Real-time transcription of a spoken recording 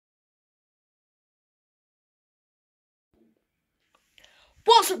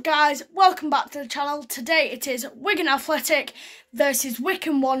What's up guys, welcome back to the channel. Today it is Wigan Athletic versus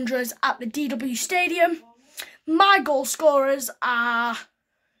Wycombe Wanderers at the DW Stadium. My goal scorers are,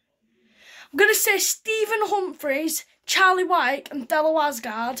 I'm going to say Stephen Humphreys, Charlie White and Della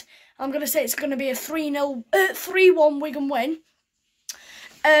Asgard. I'm going to say it's going to be a 3-1 Wigan win.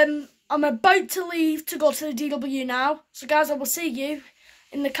 I'm about to leave to go to the DW now. So guys, I will see you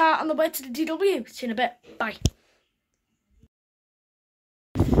in the car on the way to the DW. See you in a bit. Bye.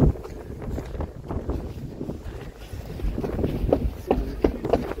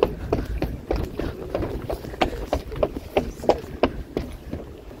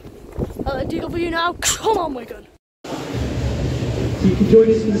 At the DW now. Come on, Wigan. So you can join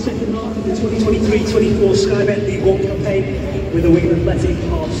us for the second half of the 2023-24 Sky Bet League 1 campaign with a Wigan Athletic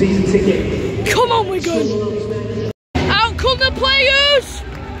half-season ticket. Come on, Wigan! Out come the players!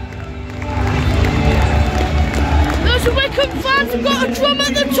 There's a Wycombe fans who've got a drum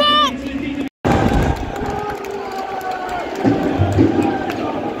at the top!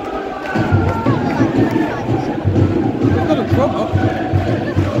 They've got a drum up.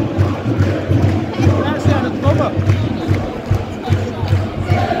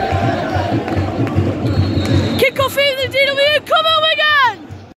 Kick off in the DW, come on Wigan!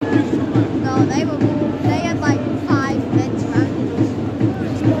 No, they had like 5 men surrounding us.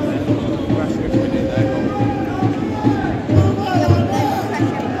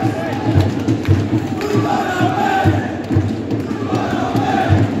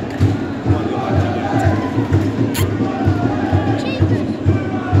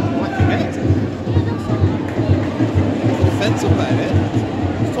 Fence up there,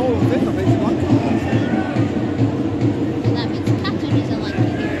 yeah? It's tall and thin, I think it's like. That means the captain is a lucky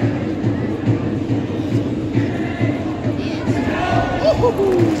Yes.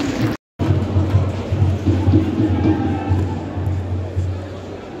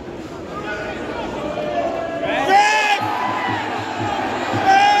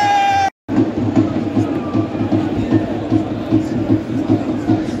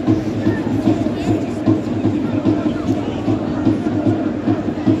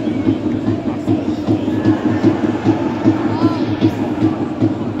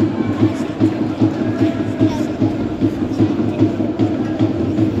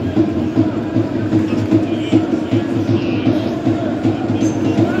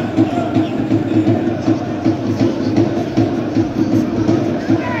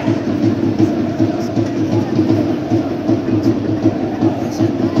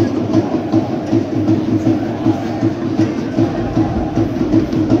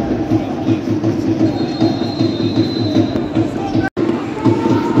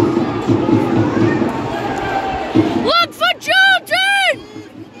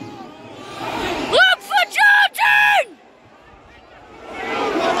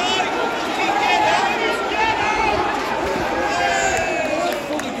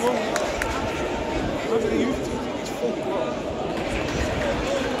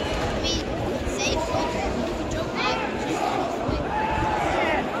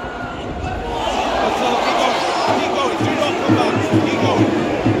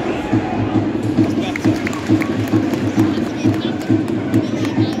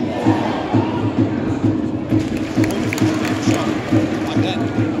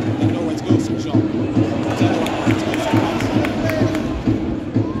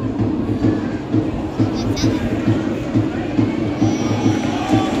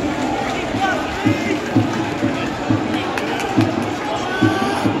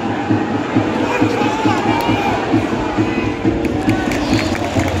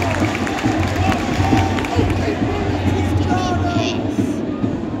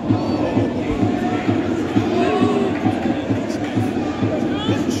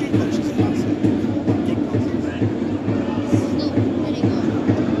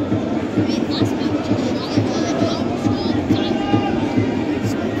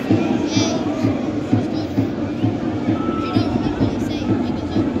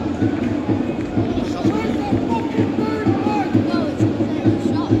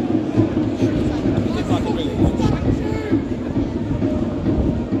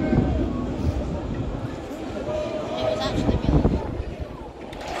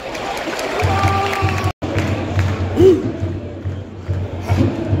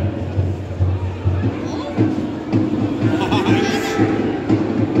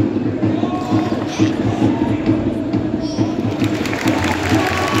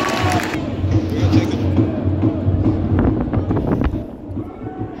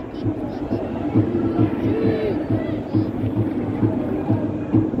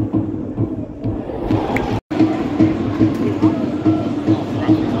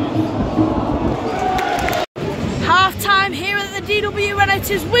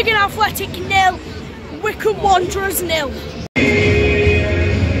 Athletic 0, Wycombe Wanderers 0.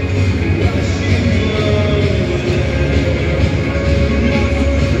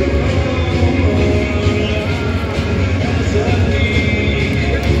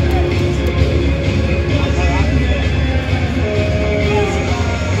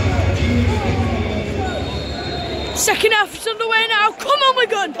 Second half is underway now. Come on,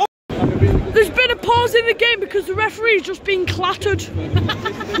 Wigan! There's been a pause in the game because the referee's just been clattered. So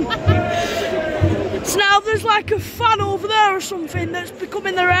now there's like a fan over there or something that's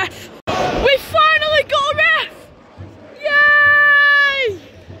becoming the ref. We finally got a ref! Yay!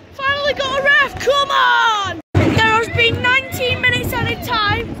 Finally got a ref, come on! There has been 19 minutes added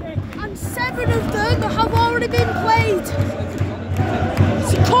time and 7 of them have already been played.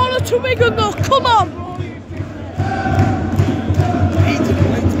 It's a corner to Wigan though, come on!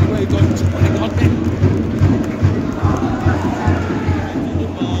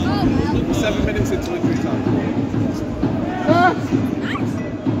 7 minutes into injury time.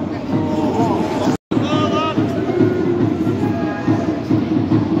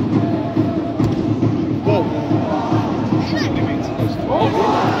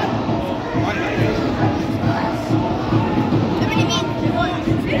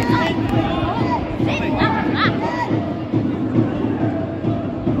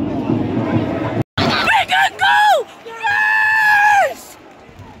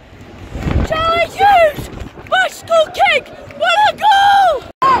 Kick! What a goal!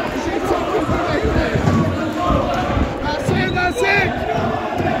 That's it!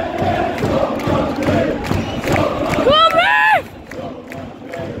 Come on, ref!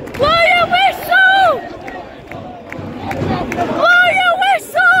 Blow your whistle! Blow your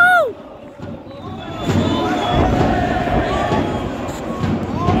whistle!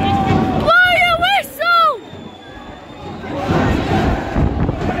 Blow your whistle!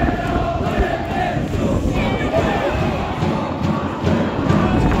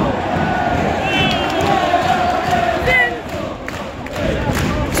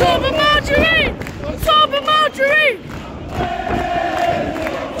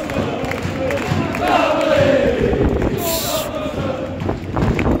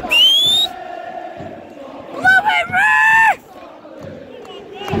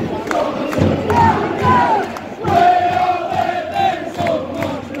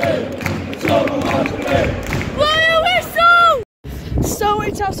 So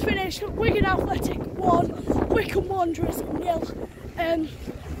it has finished. Wigan Athletic 1, Wycombe Wanderers 0.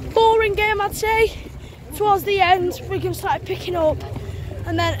 Boring game, I'd say. Towards the end, Wigan started picking up,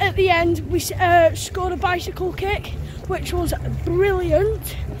 and then at the end we scored a bicycle kick, which was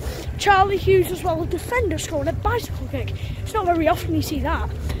brilliant. Charlie Hughes as well, a defender, scored a bicycle kick. It's not very often you see that,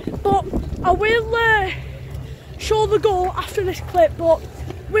 but I will show the goal after this clip. But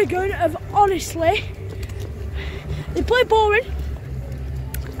Wigan have honestly, they played boring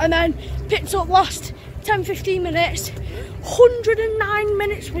and then picked up last 10-15 minutes. 109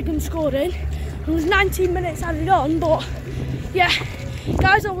 minutes Wigan scored in. There was 19 minutes added on, but yeah,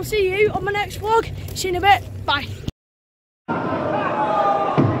 guys, I will see you on my next vlog. See you in a bit. Bye.